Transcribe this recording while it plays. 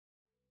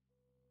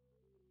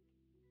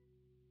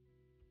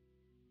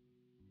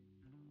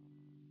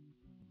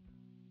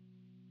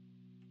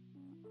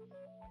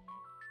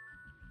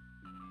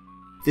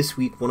This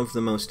week, one of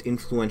the most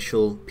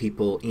influential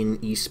people in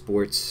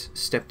esports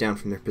stepped down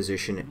from their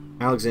position.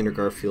 Alexander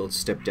Garfield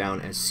stepped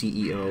down as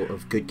CEO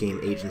of Good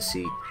Game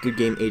Agency. Good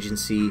Game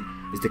Agency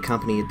is the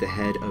company at the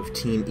head of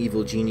Team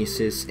Evil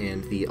Geniuses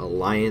and the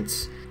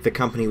Alliance. The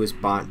company was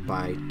bought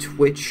by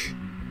Twitch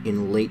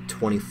in late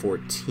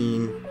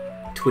 2014,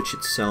 Twitch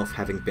itself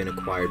having been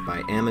acquired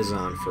by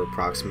Amazon for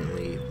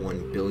approximately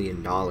 $1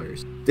 billion.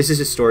 This is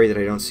a story that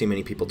I don't see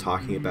many people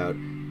talking about,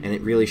 and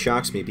it really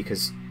shocks me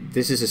because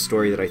this is a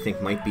story that I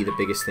think might be the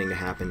biggest thing to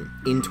happen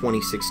in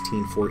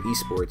 2016 for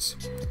esports.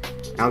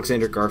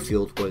 Alexander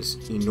Garfield was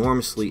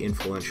enormously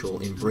influential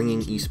in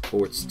bringing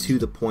esports to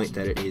the point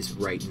that it is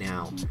right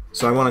now.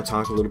 So I want to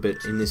talk a little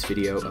bit in this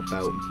video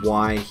about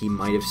why he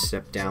might have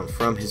stepped down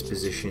from his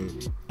position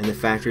and the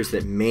factors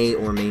that may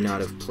or may not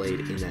have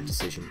played in that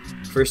decision.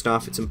 First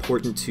off, it's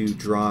important to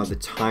draw the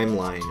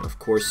timeline. Of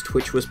course,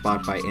 Twitch was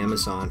bought by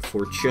Amazon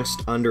for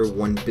just under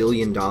 $1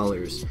 billion,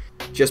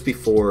 just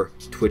before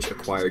Twitch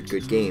acquired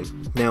Good Game.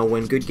 Now,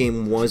 when Good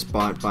Game was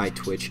bought by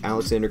Twitch,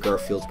 Alexander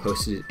Garfield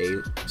posted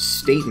a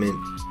statement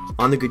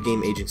on the Good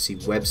Game Agency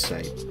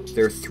website.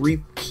 There are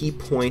three key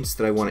points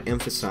that I want to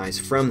emphasize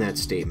from that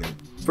statement.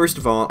 First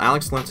of all,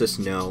 Alex lets us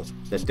know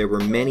that there were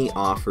many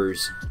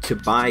offers to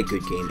buy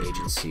Good Game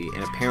Agency,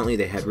 and apparently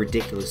they had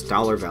ridiculous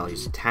dollar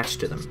values attached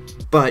to them.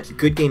 But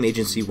Good Game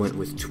Agency went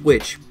with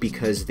Twitch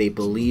because they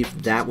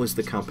believed that was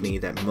the company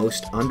that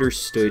most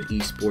understood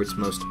esports,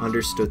 most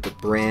understood the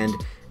brand,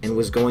 and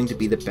was going to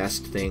be the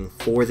best thing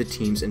for the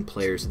teams and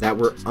players that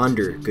were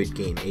under Good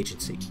Game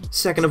Agency.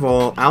 Second of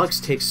all, Alex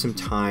takes some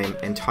time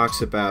and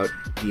talks about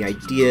the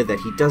idea that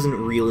he doesn't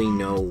really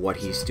know what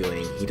he's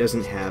doing. He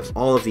doesn't have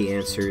all of the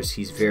answers.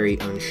 He's very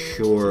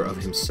unsure of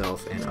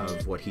himself and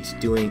of what he's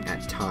doing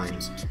at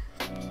times,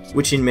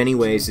 which in many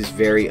ways is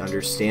very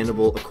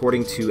understandable.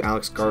 According to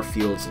Alex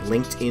Garfield's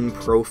LinkedIn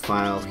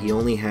profile, he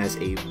only has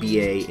a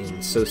BA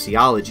in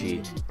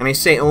sociology, and I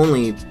say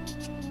only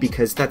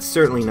because that's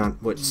certainly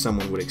not what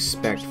someone would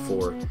expect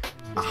for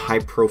a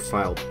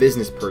high-profile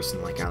business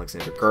person like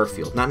Alexander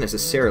Garfield, not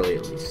necessarily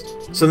at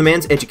least. So the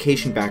man's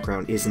education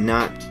background is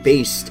not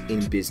based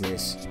in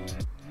business,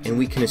 and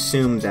we can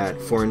assume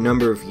that for a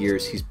number of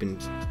years he's been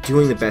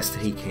doing the best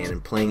that he can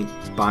and playing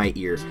by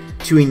ear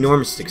to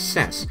enormous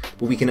success,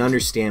 but we can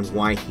understand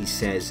why he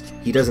says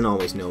he doesn't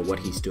always know what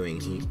he's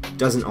doing, and he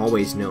doesn't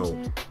always know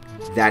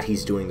that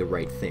he's doing the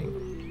right thing.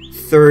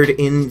 Third,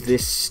 in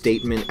this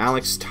statement,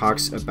 Alex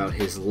talks about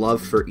his love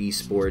for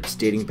esports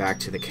dating back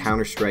to the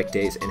Counter-Strike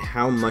days and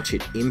how much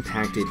it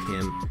impacted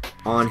him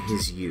on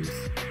his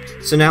youth.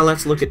 So now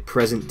let's look at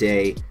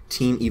present-day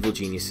Team Evil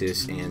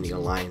Geniuses and the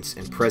Alliance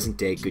and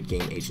present-day Good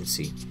Game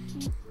Agency.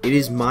 It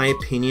is my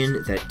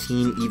opinion that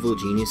Team Evil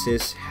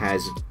Geniuses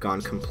has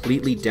gone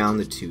completely down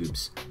the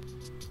tubes.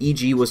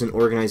 EG was an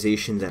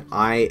organization that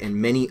I and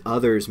many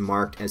others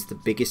marked as the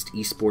biggest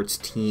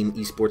esports team,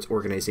 esports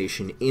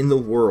organization in the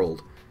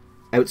world,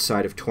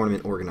 outside of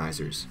tournament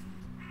organizers.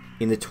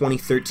 In the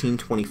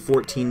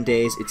 2013-2014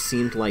 days, it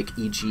seemed like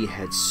EG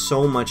had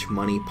so much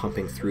money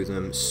pumping through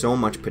them, so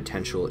much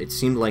potential. It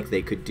seemed like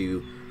they could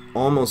do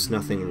almost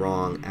nothing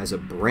wrong as a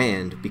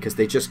brand because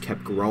they just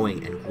kept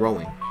growing and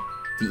growing.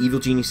 The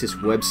Evil Geniuses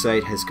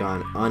website has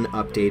gone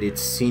unupdated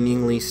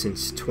seemingly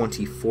since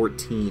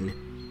 2014.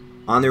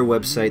 On their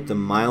website, the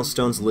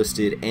milestones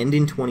listed end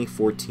in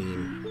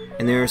 2014,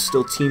 and there are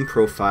still team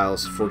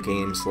profiles for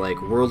games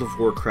like World of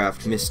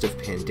Warcraft Mist of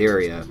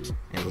Pandaria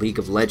and League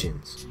of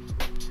Legends.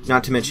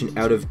 Not to mention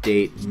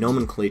out-of-date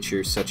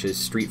nomenclature such as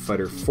Street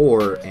Fighter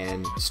IV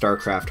and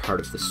StarCraft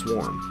Heart of the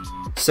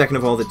Swarm. Second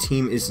of all, the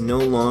team is no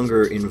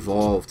longer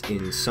involved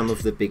in some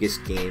of the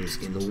biggest games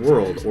in the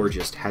world, or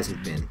just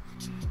hasn't been.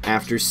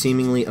 After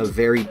seemingly a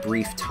very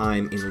brief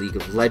time in League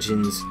of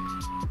Legends,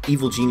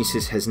 Evil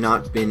Geniuses has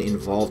not been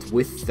involved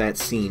with that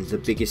scene, the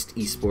biggest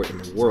esport in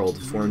the world,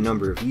 for a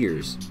number of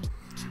years.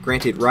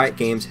 Granted, Riot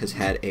Games has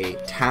had a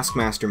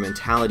taskmaster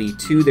mentality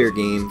to their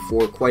game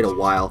for quite a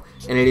while,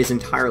 and it is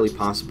entirely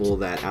possible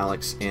that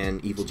Alex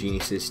and Evil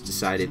Geniuses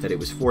decided that it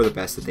was for the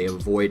best that they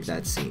avoid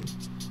that scene.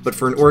 But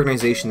for an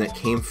organization that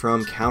came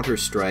from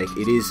Counter-Strike,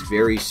 it is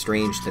very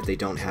strange that they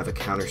don't have a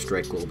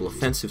Counter-Strike Global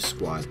Offensive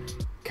squad,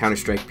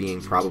 Counter-Strike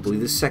being probably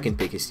the second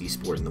biggest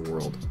esport in the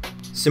world.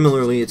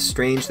 Similarly, it's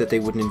strange that they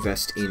wouldn't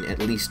invest in at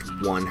least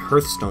one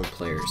Hearthstone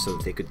player so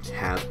that they could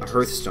have a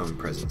Hearthstone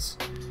presence.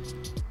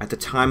 At the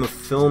time of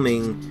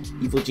filming,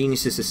 Evil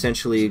Geniuses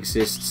essentially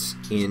exists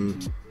in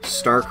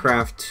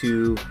StarCraft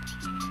 2,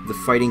 the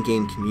fighting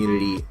game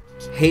community,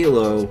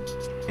 Halo,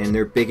 and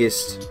their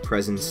biggest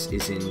presence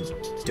is in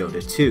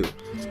Dota 2.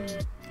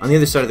 On the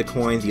other side of the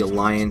coin, the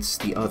Alliance,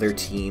 the other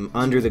team,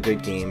 under the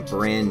Good Game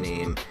brand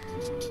name,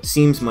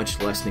 seems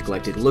much less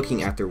neglected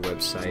looking at their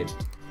website.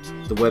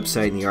 The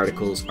website and the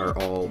articles are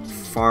all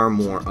far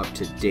more up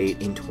to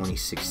date in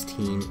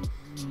 2016.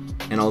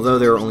 And although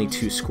there are only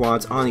 2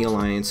 squads on the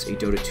Alliance, a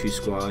Dota 2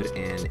 squad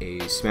and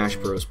a Smash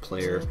Bros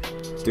player,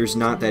 there's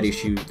not that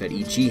issue that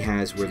EG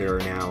has where there are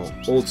now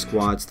old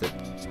squads that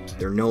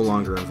they're no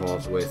longer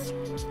involved with,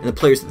 And the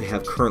players that they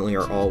have currently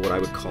are all what I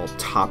would call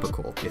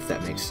topical, if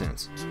that makes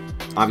sense.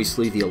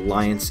 Obviously, the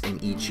Alliance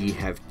and EG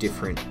have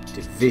different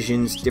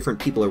divisions. Different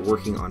people are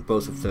working on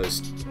both of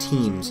those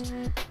teams.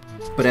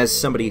 But as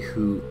somebody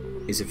who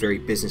is a very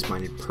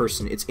business-minded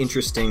person, it's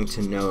interesting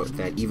to note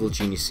that Evil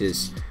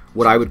Geniuses,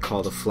 what I would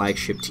call the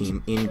flagship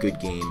team in Good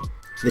Game,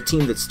 the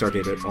team that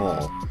started it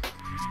all,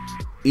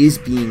 is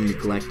being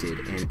neglected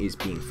and is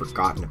being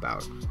forgotten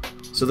about.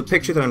 So the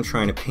picture that I'm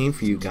trying to paint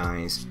for you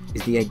guys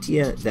is the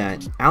idea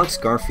that Alex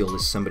Garfield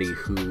is somebody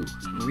who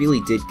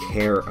really did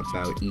care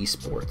about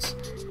esports.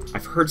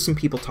 I've heard some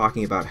people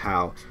talking about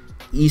how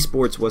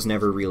esports was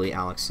never really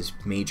Alex's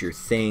major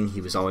thing.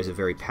 He was always a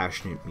very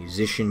passionate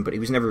musician, but he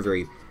was never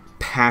very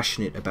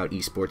passionate about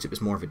esports. It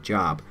was more of a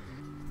job.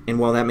 And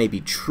while that may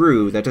be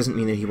true, that doesn't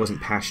mean that he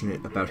wasn't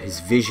passionate about his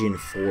vision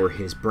for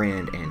his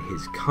brand and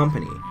his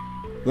company.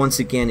 Once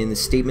again, in the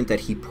statement that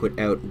he put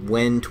out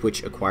when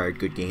Twitch acquired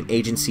Good Game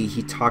Agency,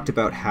 he talked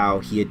about how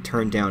he had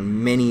turned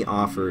down many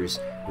offers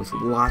with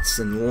lots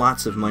and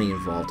lots of money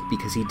involved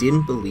because he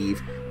didn't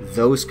believe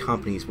those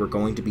companies were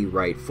going to be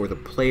right for the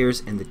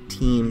players and the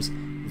teams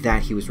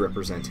that he was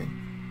representing.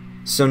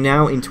 So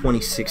now in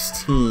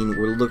 2016,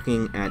 we're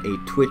looking at a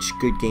Twitch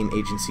Good Game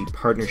Agency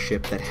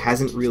partnership that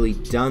hasn't really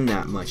done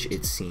that much,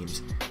 it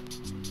seems.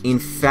 In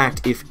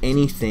fact, if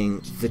anything,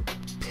 the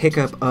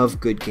pickup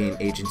of Good Game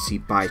Agency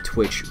by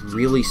Twitch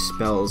really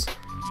spells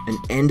an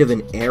end of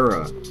an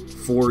era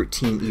for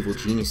Team Evil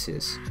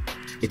Geniuses.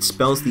 It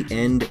spells the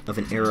end of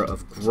an era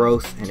of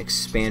growth and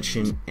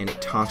expansion, and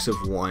it talks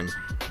of one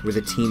where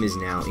the team is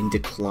now in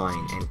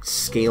decline and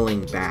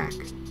scaling back.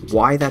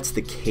 Why that's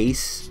the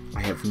case,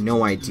 I have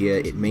no idea.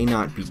 It may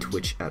not be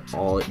Twitch at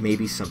all, it may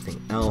be something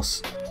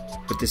else.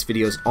 But this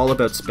video is all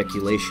about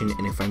speculation,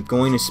 and if I'm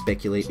going to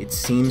speculate, it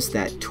seems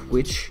that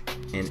Twitch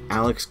and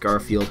Alex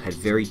Garfield had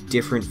very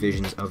different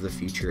visions of the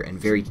future and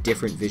very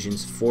different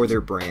visions for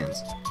their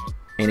brands.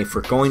 And if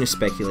we're going to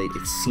speculate,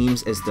 it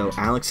seems as though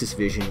Alex's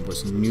vision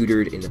was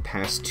neutered in the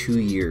past 2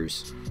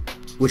 years,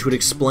 which would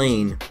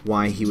explain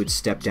why he would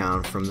step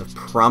down from the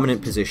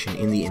prominent position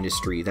in the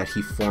industry that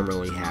he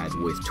formerly had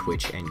with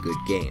Twitch and Good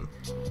Game.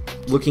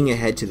 Looking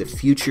ahead to the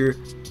future,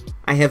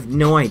 I have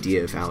no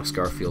idea if Alex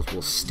Garfield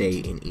will stay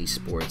in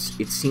esports.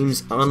 It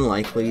seems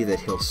unlikely that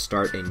he'll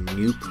start a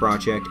new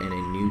project and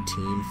a new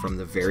team from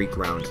the very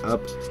ground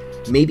up.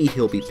 Maybe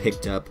he'll be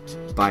picked up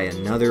by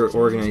another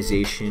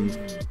organization,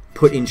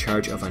 put in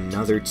charge of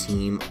another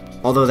team,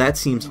 although that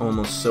seems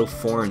almost so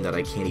foreign that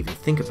I can't even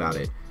think about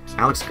it.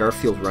 Alex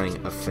Garfield running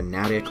a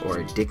Fnatic or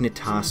a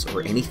Dignitas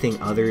or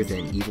anything other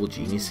than Evil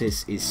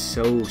Geniuses is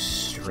so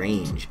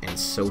strange and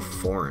so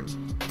foreign.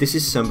 This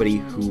is somebody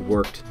who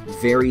worked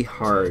very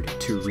hard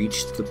to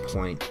reach the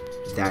point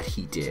that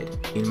he did.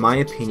 In my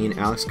opinion,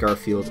 Alex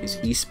Garfield is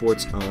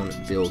esports'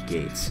 own Bill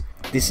Gates.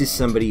 This is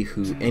somebody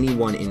who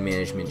anyone in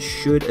management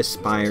should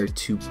aspire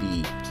to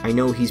be. I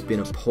know he's been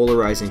a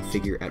polarizing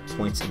figure at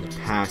points in the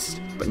past,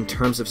 but in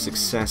terms of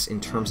success, in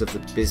terms of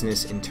the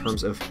business, in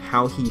terms of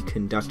how he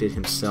conducted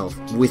himself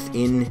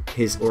within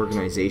his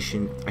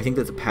organization, I think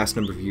that the past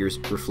number of years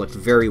reflect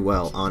very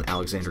well on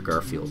Alexander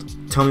Garfield.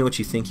 Tell me what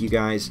you think, you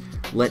guys.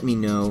 Let me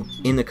know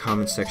in the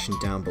comment section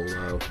down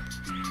below.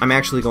 I'm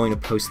actually going to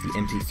post the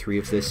MP3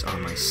 of this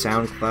on my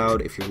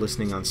SoundCloud. If you're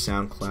listening on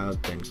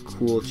SoundCloud, then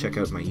cool, check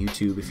out my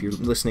YouTube. If you're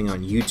listening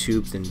on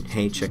YouTube, then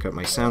hey, check out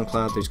my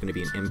SoundCloud. There's going to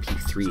be an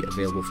MP3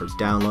 available for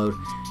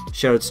download.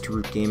 Shoutouts to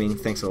Root Gaming.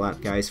 Thanks a lot,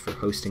 guys, for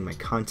hosting my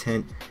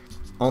content.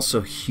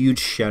 Also,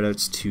 huge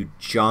shoutouts to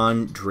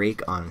John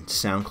Drake on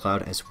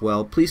SoundCloud as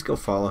well. Please go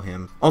follow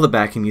him. All the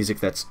backing music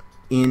that's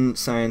in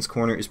Cyan's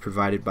Corner is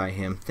provided by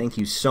him. Thank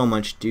you so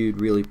much, dude.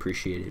 Really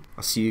appreciate it.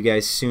 I'll see you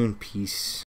guys soon. Peace.